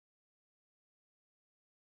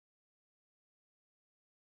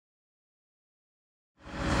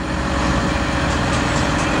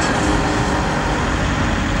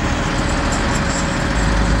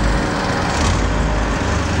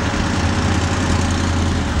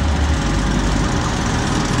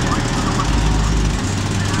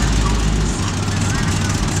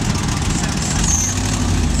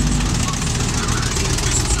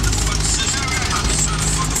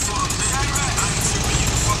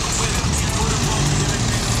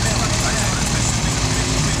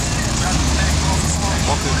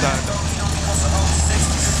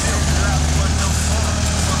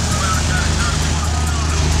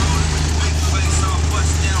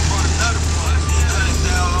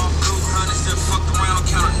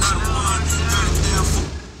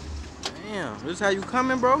how you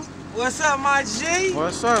coming, bro? What's up, my G?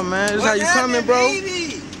 What's up, man? This how you coming, bro?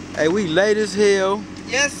 Baby? Hey, we late as hell.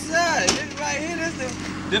 Yes, sir. This right here,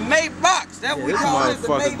 this the mate box. That's what we call it, the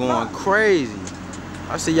mate motherfucker going box. crazy.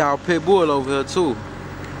 I see y'all pit bull over here too.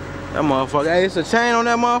 That motherfucker. Hey, it's a chain on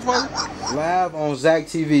that motherfucker. Live on Zach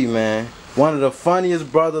TV, man. One of the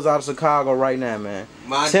funniest brothers out of Chicago right now, man.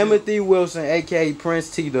 Timothy Wilson, aka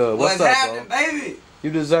Princetdub. What's up, happening, bro? Baby? You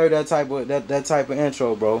deserve that type of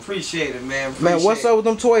intro, bro. Appreciate it, man. Man, what's up with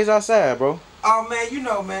them toys outside, bro? Oh man, you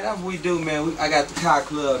know, man, that's what we do, man. I got the car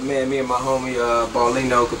club, man. Me and my homie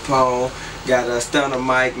Paulino Capone got a Stunner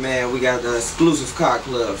Mike, man. We got the exclusive car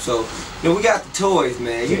club, so you know, we got the toys,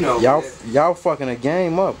 man. You know, y'all fucking a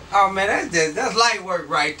game up. Oh man, that's light work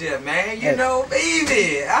right there, man. You know,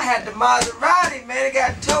 baby, I had the Maserati, man. It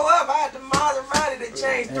got towed up. I had the Maserati. They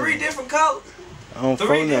changed 3 different colors. I don't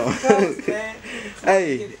Three different colors, man.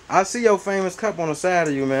 Hey, I see your famous cup on the side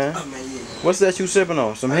of you, man. Oh man, yeah. What's that you sipping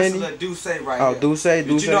on? Some Henny? That's a Douce right here. Oh, Douce.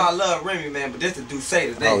 Douce. You know I love Remy, man, but this is Douce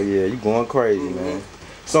today. Oh yeah, you going crazy, man.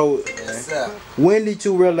 So, when did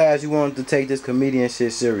you realize you wanted to take this comedian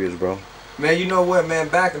shit serious, bro? Man, you know what, man?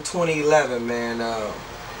 Back in 2011, man.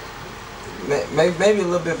 Maybe a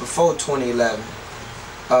little bit before 2011.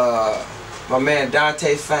 My man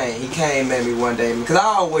Dante Fane, he came at me one day because I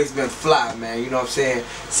always been fly, man. You know what I'm saying?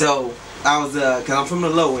 So I was cause I'm from the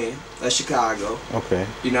low end of Chicago. Okay.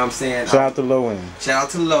 You know what I'm saying? Shout out to low end. Shout out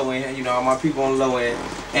to the low end. You know, all my people on the low end.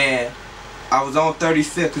 And I was on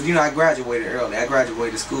 35th because you know I graduated early. I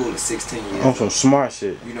graduated school at 16 years. On some smart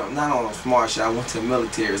shit. You know, not on smart shit. I went to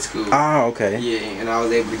military school. Ah, okay. Yeah, and I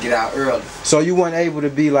was able to get out early. So you weren't able to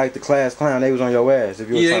be like the class clown. They was on your ass if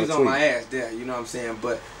you were trying to tweet. Yeah, they was on my ass there. You know what I'm saying?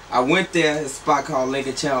 But I went there, a spot called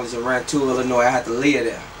Lincoln Challenge in Rantoul, Illinois. I had to live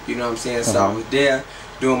there. You know what I'm saying? So I was there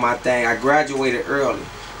doing my thing. I graduated early.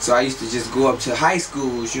 So I used to just go up to high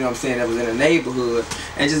schools, you know what I'm saying, that was in the neighborhood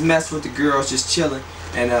and just mess with the girls, just chilling.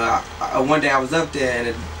 And one day I was up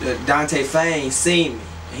there and Dante Fane seen me.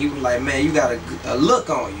 And he was like, man, you got a look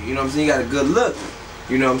on you. You know what I'm saying? You got a good look.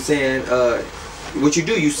 You know what I'm saying? What you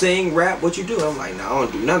do? You sing, rap, what you do? I'm like, no, I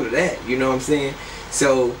don't do none of that. You know what I'm saying?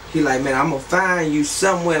 So he like, man, I'm going to find you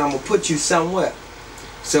somewhere and I'm going to put you somewhere.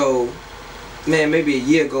 So, man, maybe a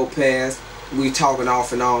year go past. We talking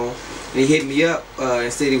off and on. And he hit me up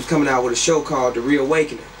and said he was coming out with a show called The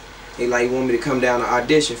Reawakening. He like wanted me to come down and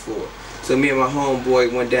audition for it. So me and my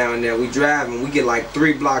homeboy went down there. We driving. We get like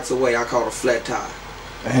 3 blocks away. I call it a flat tire.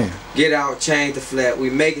 Damn. Get out, change the flat. We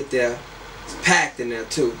make it there. It's packed in there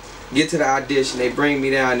too. Get to the audition. They bring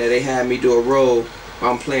me down there. They had me do a role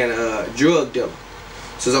where I'm playing a drug dealer.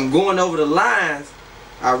 So as I'm going over the lines,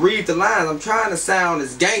 I read the lines. I'm trying to sound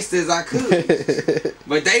as gangster as I could.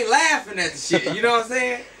 But they laughing at the shit. You know what I'm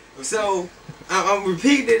saying? So I'm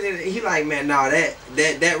repeating it, and he like, man, nah,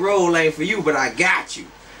 that role ain't for you, but I got you.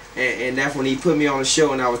 And that's when he put me on the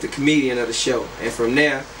show, and I was the comedian of the show. And from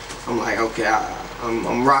there, I'm like, okay,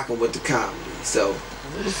 I'm rocking with the comedy. So.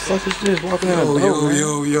 What the fuck is this walking in the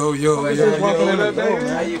door, man?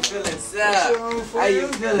 How you feeling, sir? How you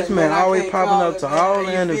feeling? This man always popping up to all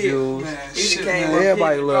the interviews.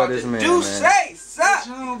 Everybody love this man,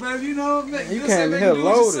 man. Baby, you know, man, you came in here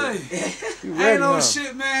loaded. You ready now?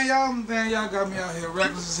 Shit, man. Y'all got me out here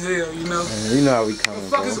reckless as hell, you know. Man, you know how we coming, what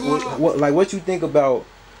the fuck is going on? Like, what you think about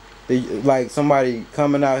like somebody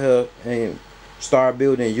coming out here and start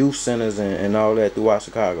building youth centers and all that throughout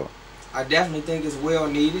Chicago? I definitely think it's well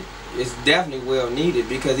needed. It's definitely well needed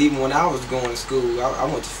because even when I was going to school, I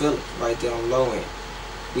went to Phillips right there on low end.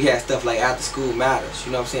 We had stuff like After School Matters,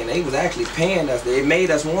 you know what I'm saying? They was actually paying us. They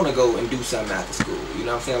made us want to go and do something after school, you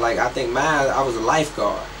know what I'm saying? Like, I think I was a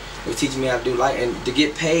lifeguard. They was teaching me how to do life, and to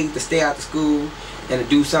get paid to stay after school and to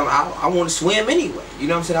do something, I want to swim anyway, you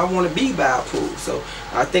know what I'm saying? I want to be by a pool, so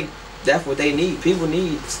I think that's what they need. People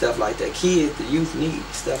need stuff like that. Kids, the youth need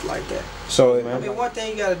stuff like that. So, I mean, one thing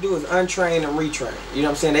you got to do is untrain and retrain, you know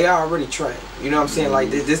what I'm saying? They already trained, you know what I'm saying? Like,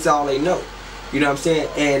 this is all they know. You know what I'm saying?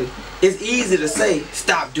 And it's easy to say,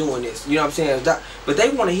 stop doing this. You know what I'm saying? But they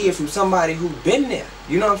want to hear from somebody who's been there.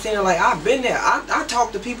 You know what I'm saying? Like, I've been there. I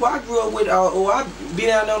talk to people I grew up with, or I be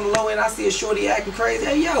down there on the low end, I see a shorty acting crazy.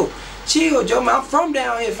 Hey, yo, chill, Joe, man. I'm from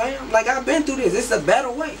down here, fam. Like, I've been through this. This is a better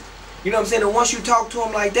way. You know what I'm saying? And once you talk to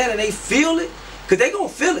them like that and they feel it, because they going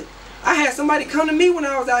to feel it. I had somebody come to me when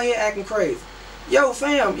I was out here acting crazy. Yo,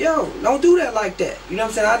 fam, yo, don't do that like that. You know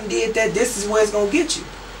what I'm saying? I did that. This is where it's going to get you.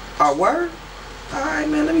 Our word? All right,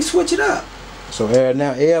 man, let me switch it up. So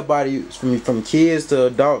now everybody, from kids to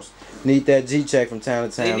adults, need that G check from time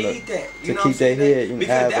to time. They need that. To keep their head.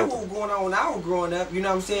 Because that's what was going on when I was growing up. You know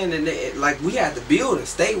what I'm saying? And like we had the building,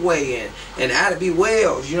 Stateway and Attaby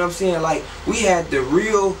Wells. You know what I'm saying? Like we had the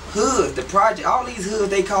real hood, the project. All these hoods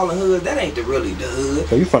they calling hoods, that ain't really the hood.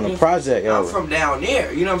 So you from the project? I'm from down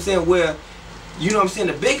there. You know what I'm saying? Where, you know what I'm saying,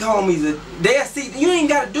 the big homies, they'll see, you ain't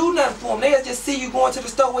got to do nothing for them. They'll just see you going to the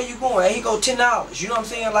store where you going. Hey, here go $10. You know what I'm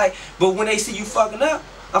saying? Like, but when they see you fucking up,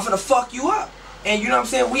 I'm finna fuck you up. And you know what I'm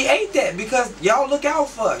saying? We ate that because y'all look out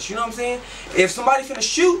for us. You know what I'm saying? If somebody finna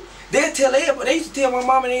shoot, they'll tell everybody. They used to tell my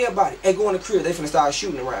mom and everybody, hey, go in the crib. They finna start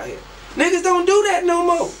shooting around here. Niggas don't do that no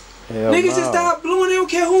more. Hell Niggas no. just start blowing. They don't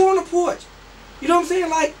care who on the porch. You know what I'm saying?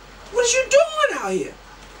 Like, what is you doing out here?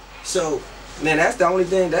 So, man, that's the only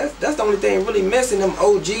thing. That's the only thing really missing them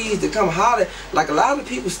OGs to come holler. Like a lot of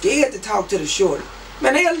people scared to talk to the shorty.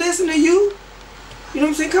 Man, they'll listen to you. You know what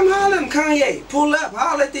I'm saying? Come holler at them, Kanye. Pull up,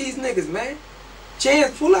 holler at these niggas, man.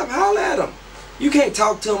 Chance, pull up, holler at them. You can't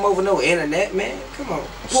talk to them over no internet, man. Come on,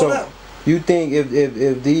 pull up. You think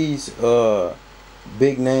if these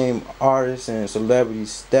big name artists and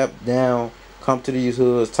celebrities step down, come to these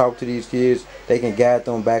hoods, talk to these kids, they can guide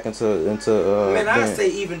them back into man, I say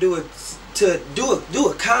even do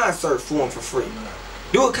a concert for them for free.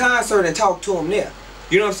 Do a concert and talk to them there.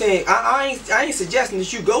 You know what I'm saying? I ain't suggesting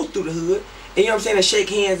that you go through the hood and, you know what I'm saying, and shake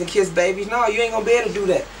hands and kiss babies. No, you ain't gonna be able to do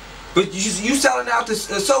that. But you selling out the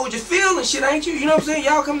Soldier Field and shit, ain't you? You know what I'm saying?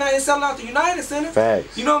 Y'all come down here selling out the United Center.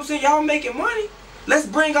 Facts. You know what I'm saying? Y'all making money. Let's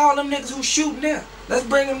bring all them niggas who shooting there. Let's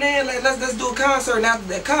bring them there. Let's do a concert. And after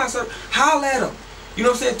that concert, holler at them. You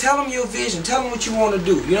know what I'm saying? Tell them your vision. Tell them what you want to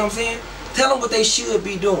do. You know what I'm saying? Tell them what they should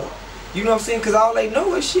be doing. You know what I'm saying? Because all they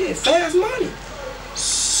know is shit, fast money.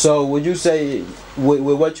 So would you say, with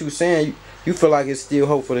what you saying, you feel like it's still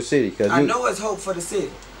hope for the city? Cause I know it's hope for the city.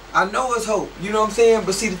 I know it's hope. You know what I'm saying?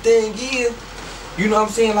 But see, the thing is, you know what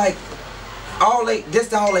I'm saying? Like,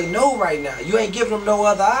 this all they know right now. You ain't giving them no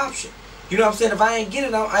other option. You know what I'm saying? If I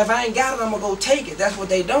ain't got it, I'm gonna go take it. That's what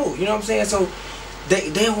they do. You know what I'm saying? So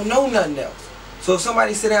they don't know nothing else. So if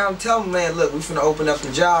somebody sit down and tell them, man, look, we finna open up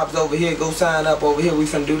some jobs over here, go sign up over here, we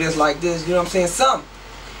finna do this like this, you know what I'm saying? Something.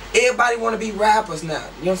 Everybody wanna be rappers now.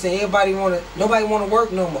 You know what I'm saying? Nobody wanna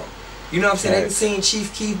work no more. You know what I'm saying? They been seeing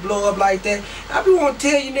Chief Keef blow up like that. I be want to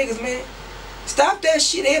tell you niggas, man, stop that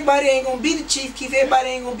shit. Everybody ain't gonna be the Chief Keef. Everybody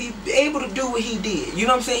ain't gonna be able to do what he did. You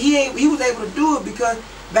know what I'm saying? He was able to do it because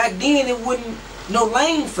back then it wasn't no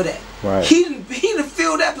lane for that. Right. He done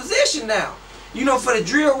filled that position now. You know, for the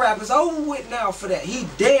drill rappers, over with now for that. He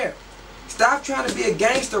dare. Stop trying to be a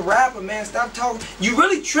gangster rapper, man. Stop talking. You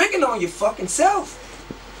really tricking on your fucking self.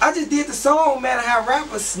 I just did the song, man, how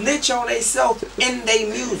rappers snitch on themselves in their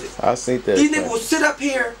music. I see that. These niggas will sit up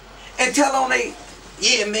here and tell on they,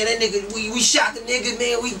 yeah, man, that nigga, we shot the nigga,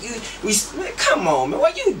 man, man, come on, man,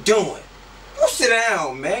 what you doing? Go sit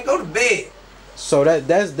down, man, go to bed. So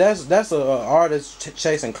that's a artist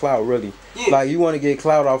chasing clout, really. Yeah. Like, you want to get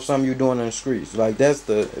clout off something you doing in the streets. Like, that's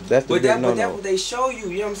the big no-no. But that's what they show you.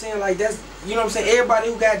 You know what I'm saying? Like, that's, you know what I'm saying?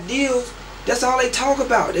 Everybody who got deals, that's all they talk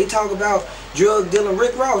about. They talk about drug dealing.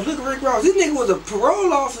 Rick Ross. Look at Rick Ross. This nigga was a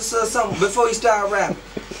parole officer or something before he started rapping.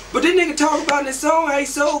 But this nigga talk about in this song how he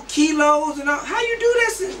sold kilos and all. How you do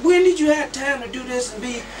this? When did you have time to do this and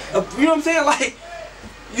be a, you know what I'm saying? Like,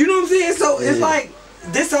 you know what I'm saying? So it's like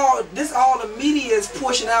this all the media is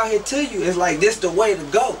pushing out here to you. It's like this the way to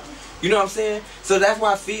go. You know what I'm saying? So that's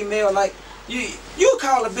why female, like, you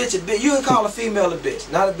call a bitch a bitch, you call a female a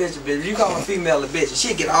bitch, not a bitch a bitch. You call a female a bitch and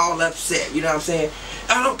she get all upset, you know what I'm saying?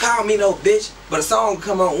 Oh, don't call me no bitch, but a song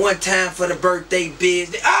come on one time for the birthday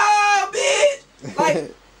bitch. Oh, bitch!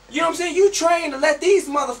 Like, you know what I'm saying? You trained to let these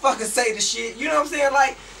motherfuckers say the shit, you know what I'm saying?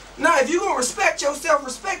 Like, nah, if you gonna respect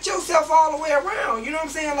yourself all the way around, you know what I'm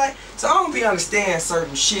saying? Like, so I don't be understanding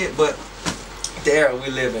certain shit, but the era we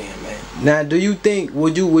live in, man. Now, do you think,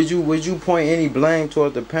 would you point any blame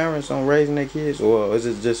toward the parents on raising their kids, or is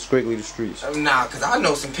it just strictly the streets? Nah, cause I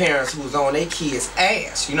know some parents who's on their kids'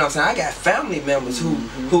 ass. You know what I'm saying? I got family members who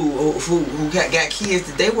got kids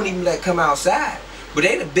that they wouldn't even let come outside, but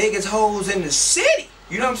they the biggest hoes in the city.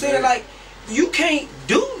 You know what I'm saying? Like, you can't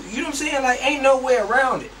do. You know what I'm saying? Like, ain't no way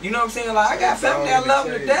around it. You know what I'm saying? Like, I got family I love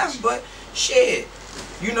them to death, but shit,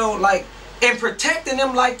 you know, like. And protecting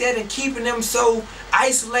them like that and keeping them so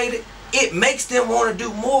isolated, it makes them want to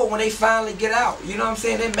do more when they finally get out. You know what I'm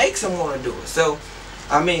saying? It makes them want to do it. So,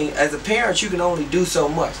 I mean, as a parent, you can only do so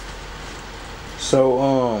much. So,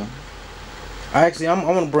 I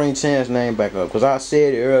want to bring Chance's name back up because I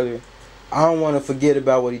said it earlier. I don't want to forget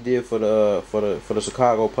about what he did for the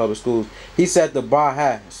Chicago public schools. He set the bar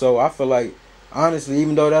high. So I feel like, honestly,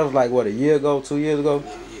 even though that was like what, a year ago, 2 years ago.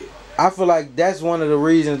 I feel like that's one of the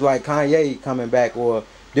reasons like Kanye coming back or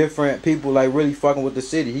different people like really fucking with the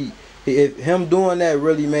city. If him doing that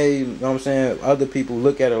really made, you know what I'm saying, other people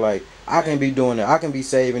look at it like, I can be doing that. I can be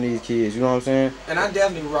saving these kids, you know what I'm saying? And I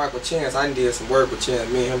definitely rock with Chance. I did some work with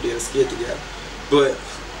Chance. Me and him did a skit together. But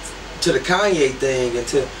to the Kanye thing and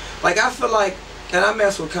to, like, I feel like, and I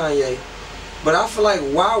mess with Kanye, but I feel like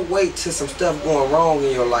why wait till some stuff going wrong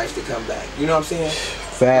in your life to come back? You know what I'm saying?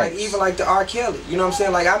 Facts. Like even like the R. Kelly, you know what I'm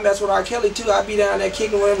saying? Like I mess with R. Kelly too. I be down there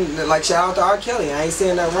kicking with him. Like shout out to R. Kelly. I ain't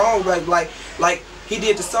saying that wrong, but like he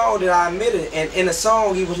did the song that I admitted, and in the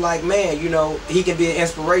song he was like, man, you know, he can be an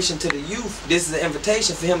inspiration to the youth. This is an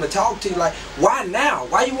invitation for him to talk to you. Like, why now?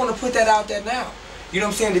 Why you want to put that out there now? You know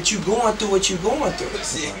what I'm saying? That you going through what you going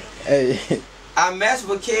through. Hey. I mess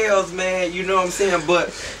with Kels, man, you know what I'm saying? But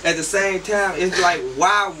at the same time, it's like,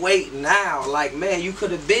 why wait now? Like, man, you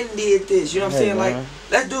could have been did this, you know what I'm saying? Man. Like,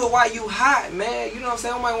 let's do it while you hot, man. You know what I'm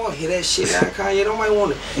saying? I don't want to hear that shit now, Kanye. Don't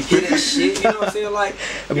want to hear that shit, you know what I'm saying? Like,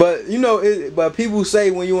 but, you know, but people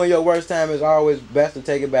say when you in your worst time, it's always best to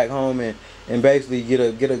take it back home and basically get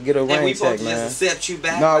a rain check, man. And we supposed to just accept you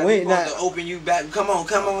back. No, like, we ain't not to open you back. Come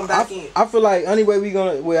on back in. I feel like anyway we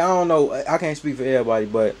gonna. Well, I don't know. I can't speak for everybody,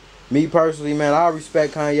 but me personally, man, I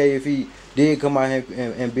respect Kanye if he did come out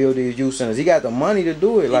here and build these youth centers. He got the money to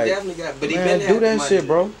do it. He like, definitely got. But he man, been do that shit,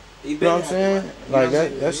 bro. You know what I'm saying? Like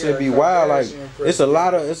that should be wild. Like it's a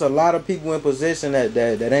lot of people in position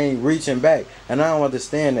that ain't reaching back, and I don't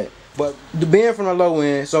understand that. But being from the low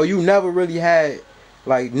end, so you never really had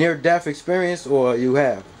like near death experience, or you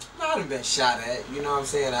have? I done been shot at. You know what I'm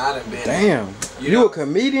saying? I done been. Damn. You a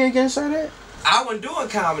comedian getting shot at? I wasn't doing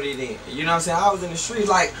comedy then, you know what I'm saying? I was in the street,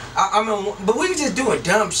 like, I mean, but we was just doing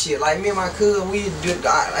dumb shit. Like, me and my cousin,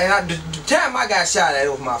 the time I got shot at,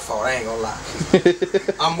 it was my fault, I ain't gonna lie.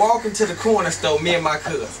 I'm walking to the corner store, me and my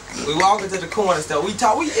cousin. We walking to the corner store, we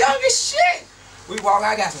young as shit. We walk,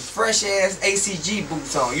 I got some fresh ass ACG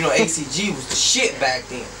boots on. You know, ACG was the shit back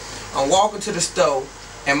then. I'm walking to the store,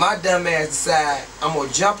 and my dumb ass decide I'm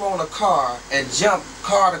gonna jump on a car and jump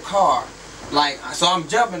car to car. Like, so I'm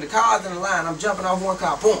jumping, the cars in the line, I'm jumping off one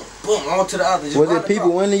car, boom, boom, on to the other. Was it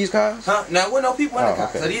people in these cars? Huh? No, there wasn't no people in the car.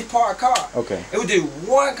 Okay. So these parked cars. Okay. It was just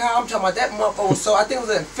one car, I'm talking about that motherfucker, so I think it was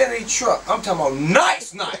an Infinity truck. I'm talking about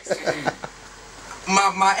nice.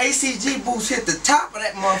 my ACG boots hit the top of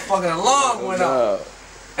that motherfucker, the alarm went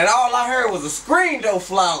off. And all I heard was a screen door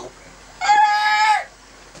fly open.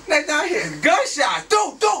 Next thing I hear gunshots,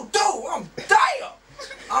 do, I'm damn.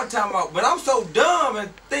 I'm talking about, but I'm so dumb and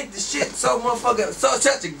think the shit so motherfucking,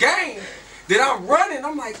 such a game that I'm running.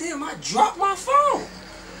 I'm like, damn, I dropped my phone.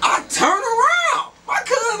 I turn around. My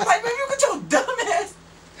cousin's like, man, you get your dumb ass.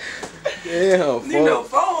 Yeah, you know,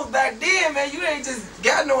 phones back then, man, you ain't just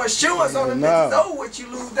got no insurance on them. Nah. So what you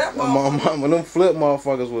lose that motherfucker. Them flip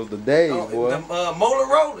motherfuckers was the days, boy. The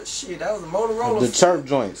Motorola, shit, that was a Motorola. The chirp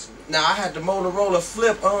joints. Nah, I had the Motorola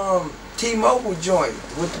flip T-Mobile joint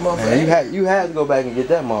with the motherfucker. Man, you had to go back and get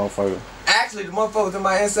that motherfucker. Actually, the motherfucker was in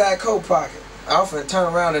my inside coat pocket. I was finna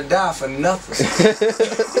turn around and die for nothing.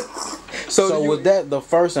 So was that the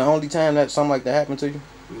first and only time that something like that happened to you?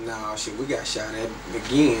 Nah, shit, we got shot at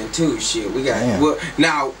again too. Shit, we got. Well,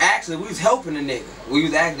 now actually, we was helping the nigga. We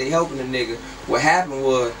was actually helping the nigga. What happened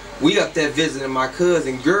was we up there visiting my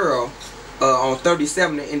cousin girl on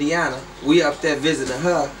 37th in Indiana. We up there visiting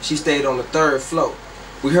her. She stayed on the 3rd floor.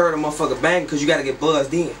 We heard a motherfucker bang because you got to get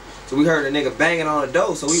buzzed in. So we heard a nigga banging on the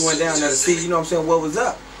door. So we went down there to see, you know what I'm saying, what was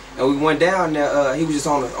up. And we went down there. He was just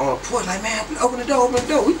on the porch like, man, open the door, open the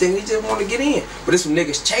door. We think he just want to get in, but there's some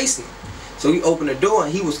niggas chasing him. So he opened the door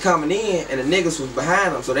and he was coming in and the niggas was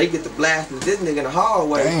behind him. So they get the blasting this nigga in the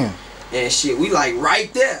hallway. Damn. And shit, we like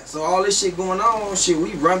right there. So all this shit going on, shit,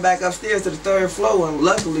 we run back upstairs to the 3rd floor and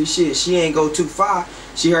luckily shit, she ain't go too far.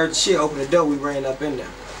 She heard the shit, open the door, we ran up in there.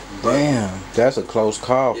 Damn, that's a close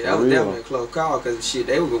call. Yeah, that was definitely a close call because shit,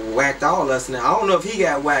 they would whacked all us now. I don't know if he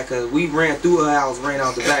got whacked because we ran through her house, ran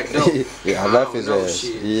out the back door. Yeah, I left his ass.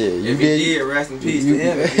 Shit. Yeah, if he did, rest in peace to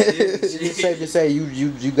him. It's safe to say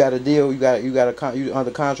you got a deal. You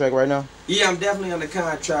under contract right now? Yeah, I'm definitely under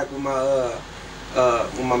contract with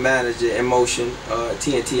my manager in motion,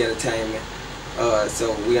 TNT Entertainment.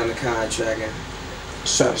 So we under contract and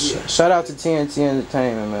shout out to TNT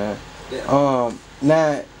Entertainment, man.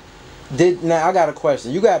 Yeah. Now I got a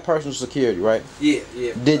question. You got personal security, right? Yeah.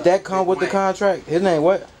 Did that come with the contract? His name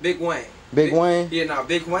what? Big Wayne. Big Wayne? Yeah, no,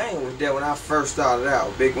 Big Wayne was there when I first started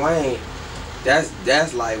out. Big Wayne,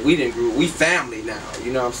 that's like we family now,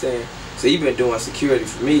 you know what I'm saying? So he been doing security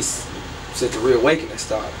for me since the Real Awakening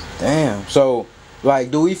started. Damn. So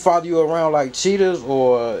like, do we follow you around like cheaters,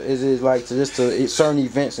 or is it like just to certain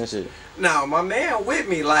events and shit? No, my man with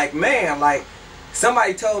me, like, man, like,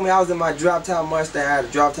 somebody told me I was in my drop-top Mustang. I had a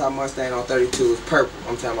drop-top Mustang on 32. It was purple.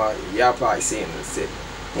 I'm talking about, y'all probably seen it in the city.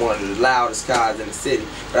 One of the loudest cars in the city.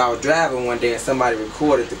 But I was driving one day and somebody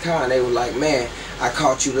recorded the car and they were like, man, I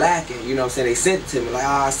caught you lacking. You know what I'm saying? They sent it to me like,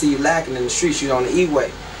 I see you lacking in the streets. You on the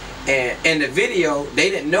E-way. And in the video,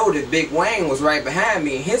 they didn't know that Big Wayne was right behind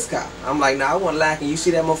me in his car. I'm like, nah, I wasn't lacking. You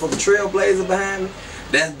see that motherfucker Trailblazer behind me?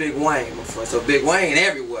 That's Big Wayne, motherfucker. So Big Wayne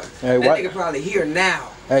everywhere. Hey, that nigga probably here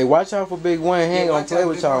now. Hey, watch out for Big Wayne. He ain't gonna play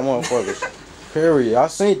with y'all motherfuckers. Period. I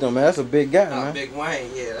seen them, man. That's a big guy, man. Big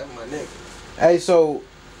Wayne, yeah, that's my nigga. Hey, so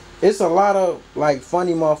it's a lot of like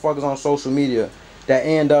funny motherfuckers on social media that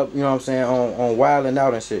end up, you know what I'm saying, on wilding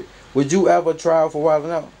out and shit. Would you ever try for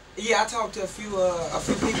wilding out? Yeah, I talked to a few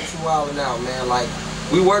people from Wildin' Out, man. Like,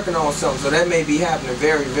 we working on something, so that may be happening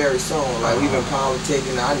very, very soon. Like, we've been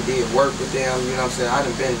politicking. I done did work with them, you know what I'm saying? I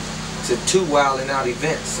done been to 2 Wildin' Out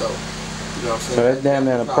events, so, you know what I'm saying? So that's damn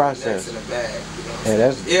near the process. In the bag, you know what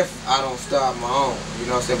I'm saying? If I don't start my own, you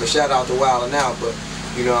know what I'm saying? But shout out to Wildin' Out, but,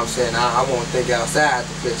 you know what I'm saying? I won't think outside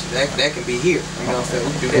the picture. That can be here, you know what I'm saying?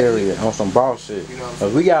 We can do that. Period. On some boss shit. You know what I'm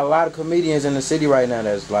saying? We got a lot of comedians in the city right now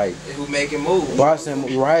that's like who making moves.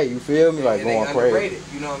 Bossing, right, you feel me? Like and going underrated,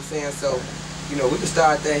 crazy. You know what I'm saying? So, you know, we can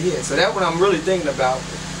start that here. So that's what I'm really thinking about,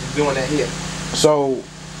 doing that here. So,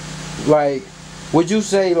 like, would you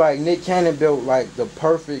say like Nick Cannon built like the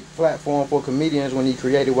perfect platform for comedians when he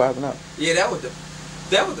created Wildin' Out? Yeah, that was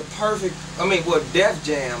the perfect. I mean, well, Def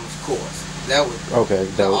Jam, of course. That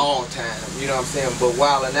was the all time. You know what I'm saying? But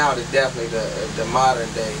Wildin' Out is definitely the modern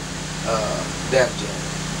day Def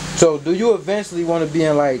Jam. So do you eventually want to be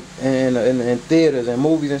in like in theaters and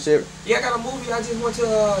movies and shit? Yeah, I got a movie. I just went to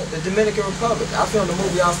the Dominican Republic. I filmed a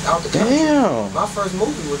movie out the country. Damn. My first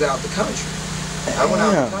movie was out the country. I went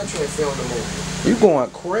out the country and filmed a movie. You going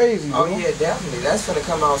crazy, bro. Oh yeah, definitely. That's gonna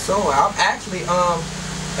come out soon. I'm actually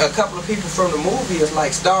a couple of people from the movie is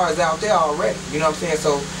like stars out there already. You know what I'm saying?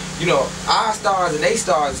 So, you know, our stars and they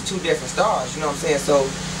stars is 2 different stars. You know what I'm saying? So,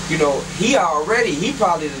 you know, he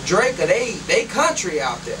probably the Drake of they country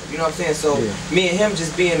out there. You know what I'm saying? So me and him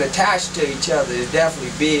just being attached to each other is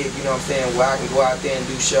definitely big. You know what I'm saying? Where I can go out there and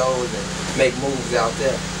do shows and make moves out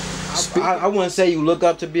there. I wouldn't say you look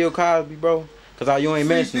up to Bill Cosby, bro, cause you ain't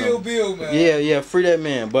mentioned him. Bill, man. Yeah, free that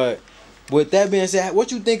man. But with that being said,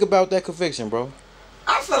 what you think about that conviction, bro?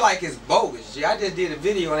 I feel like it's bogus. I just did a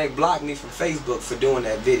video and they blocked me from Facebook for doing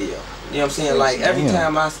that video. You know what I'm saying? Like every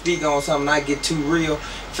time I speak on something I get too real,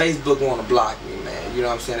 Facebook want to block me, man. You know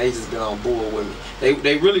what I'm saying? They just been on board with me.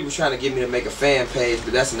 They really was trying to get me to make a fan page,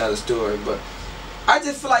 but that's another story. But I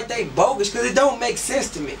just feel like they bogus because it don't make sense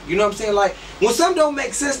to me. You know what I'm saying? Like when something don't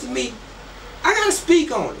make sense to me, I gotta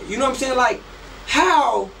speak on it. You know what I'm saying? Like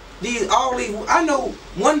how I know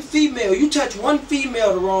one female, you touch one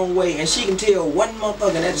female the wrong way and she can tell one motherfucker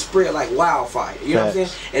and that'll spread like wildfire. You know what I'm saying?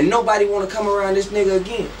 And nobody want to come around this nigga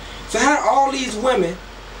again. So how all these women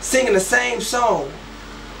singing the same song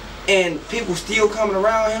and people still coming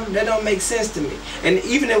around him? That don't make sense to me. And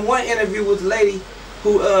even in one interview with the lady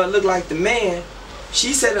who looked like the man,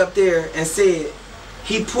 she sat up there and said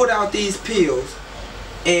he put out these pills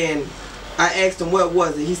and I asked him what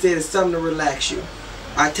was it. He said it's something to relax you.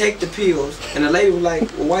 I take the pills, and the lady was like,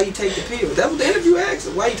 well, why you take the pills? That was the interview asked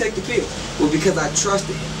her, why you take the pills? Well, because I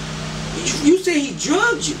trusted him. You say he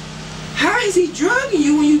drugged you. How is he drugging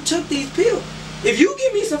you when you took these pills? If you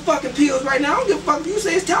give me some fucking pills right now, I don't give a fuck if you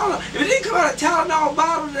say it's Tylenol. If it didn't come out of Tylenol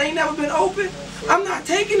bottle that ain't never been open, I'm not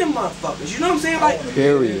taking them motherfuckers. You know what I'm saying? Like,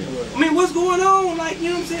 period. I mean, what's going on? Like, you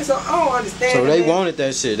know what I'm saying? So I don't understand. So they wanted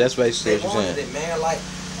that shit. That's basically what you're saying. They wanted it, man. Like,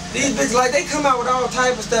 these bitches, like, they come out with all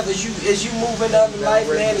type of stuff as you moving up in life,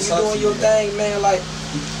 man, and you doing your thing, man. Like,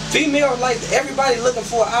 female, like, everybody looking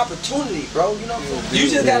for an opportunity, bro. You know, you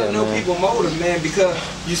just gotta know people motive, man, because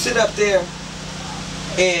you sit up there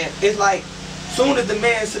and it's like, soon as the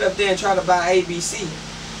man sit up there and try to buy ABC,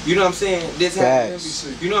 you know what I'm saying? This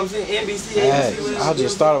happens. You know what I'm saying? NBC, ABC. I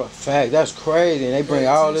just thought about fact. That's crazy, and they bring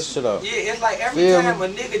all this shit up. Yeah, it's like every time a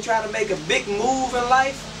nigga try to make a big move in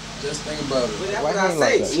life. Just think about it. That's what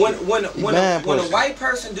I say. When a white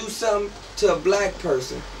person do something to a black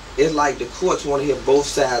person, it's like the courts want to hear both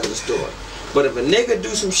sides of the story. But if a nigga do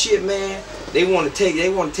some shit, man, they want to take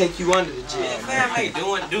you under the jail. Man, ain't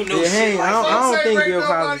do no shit. I don't think Bill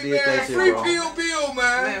Cosby did that shit, bro. Free Bill,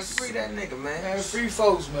 man. Man, free that nigga, man. Free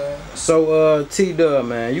folks, man. So, T-Dub,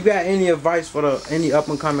 man, you got any advice for any up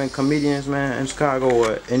and coming comedians, man, in Chicago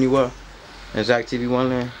or anywhere in Zach TV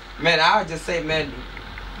Wonderland? Man, I would just say, man,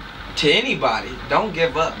 to anybody, don't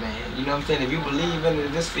give up, man. You know what I'm saying? If you believe in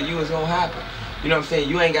it, this for you, it's gonna happen. You know what I'm saying?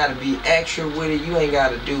 You ain't gotta be extra with it. You ain't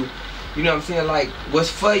gotta do You know what I'm saying? Like, what's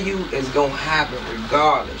for you is gonna happen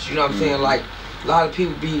regardless. You know what I'm saying? Like, a lot of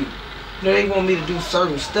people be, you know, they want me to do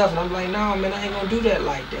certain stuff, and I'm like, nah, man, I ain't gonna do that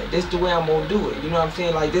like that. This the way I'm gonna do it. You know what I'm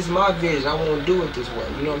saying? Like, this is my vision. I wanna do it this way.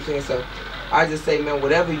 You know what I'm saying? So, I just say, man,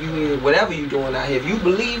 whatever you doing out here, if you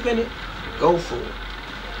believe in it, go for it.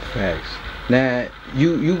 Facts. Now,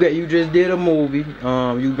 you just did a movie.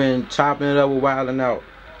 You've been chopping it up with Wild 'N Out.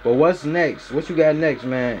 But what's next? What you got next,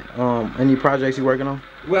 man? Any projects you working on?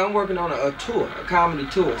 Well, I'm working on a tour, a comedy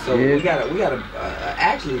tour. So we gotta.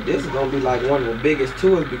 Actually, this is gonna be like one of the biggest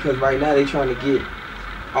tours because right now they trying to get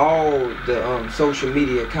all the social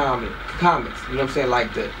media comics. You know what I'm saying?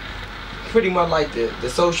 Like pretty much like the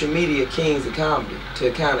social media kings of comedy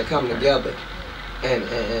to kind of come together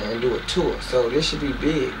and do a tour. So this should be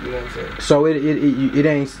big. You know what I'm saying? So it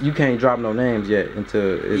ain't, you can't drop no names yet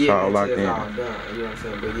until it's all locked in. Yeah, all done. You know what I'm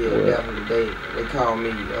saying? But yeah, definitely they called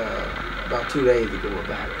me about 2 days ago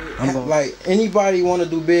about it. Like, anybody want to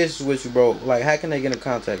do business with you, bro, like, how can they get in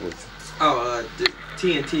contact with you? Oh,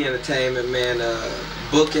 TNT Entertainment, man.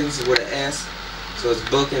 Bookings with an S. So it's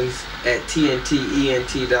bookings at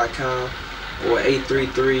tntent.com or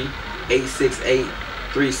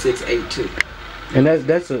 833-868-3682. And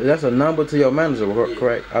that's a number to your manager,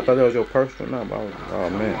 correct? I thought that was your personal number. Oh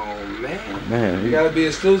man. Oh man. Man, you gotta be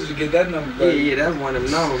exclusive to get that number, baby. Yeah, that's one of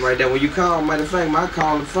them numbers right there. When you call, matter of fact, my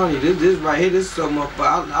call is funny. This right here, this is so much.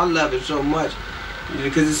 I love it so much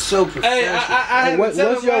because it's so professional. Hey,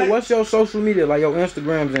 what's your social media, like your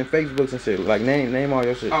Instagrams and Facebooks and shit? Like name all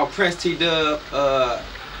your shit. Oh, Princetdub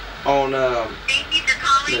on Thank you for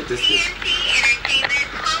calling TNT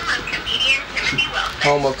Entertainment,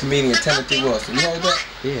 home of comedian Timothy Wilson. You heard that?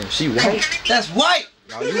 Yeah, she white. That's white.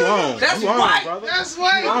 Oh, you wrong. That's you wrong, white. Brother. That's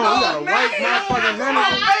white. You got a white motherfucking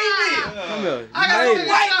manager. Come here. I got a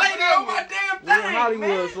white lady on my damn thing, We're in Hollywood,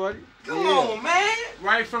 man. shorty. Come on, man.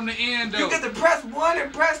 Right from the end, though. You get to press 1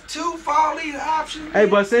 and press 2 for all these options. Hey,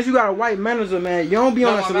 but since you got a white manager, man, you don't be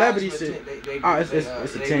on a celebrity shit.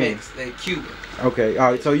 It's a team. They Cuban. Okay,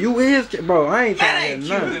 all right, so you is, bro, I ain't That trying ain't to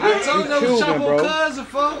hear nothing. Cuban, I told you that was Chapo cousin,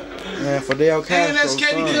 folks. Man, Fidel Castro. And that's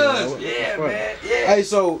Katie cousin. Yeah, man. Yeah. Hey,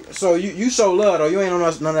 so you show love, though. You ain't on none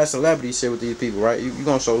of that celebrity shit with these people, right? You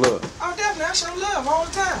gonna show love. Oh, definitely. I show love all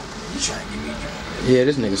the time. You trying to get me drunk. Yeah,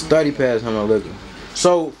 this nigga study past him a looking.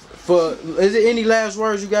 So, is there any last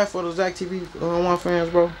words you got for the Zach TV One fans,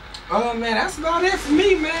 bro? Oh, man, that's about it for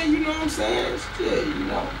me, man. You know what I'm saying? Yeah, you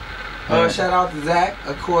know. Shout out to Zach.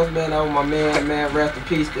 Of course, man, that was my man, rest in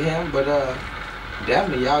peace to him. But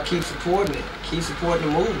definitely, y'all keep supporting it. Keep supporting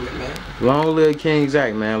the movement, man. Long live King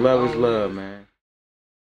Zach, man. Love is love, man.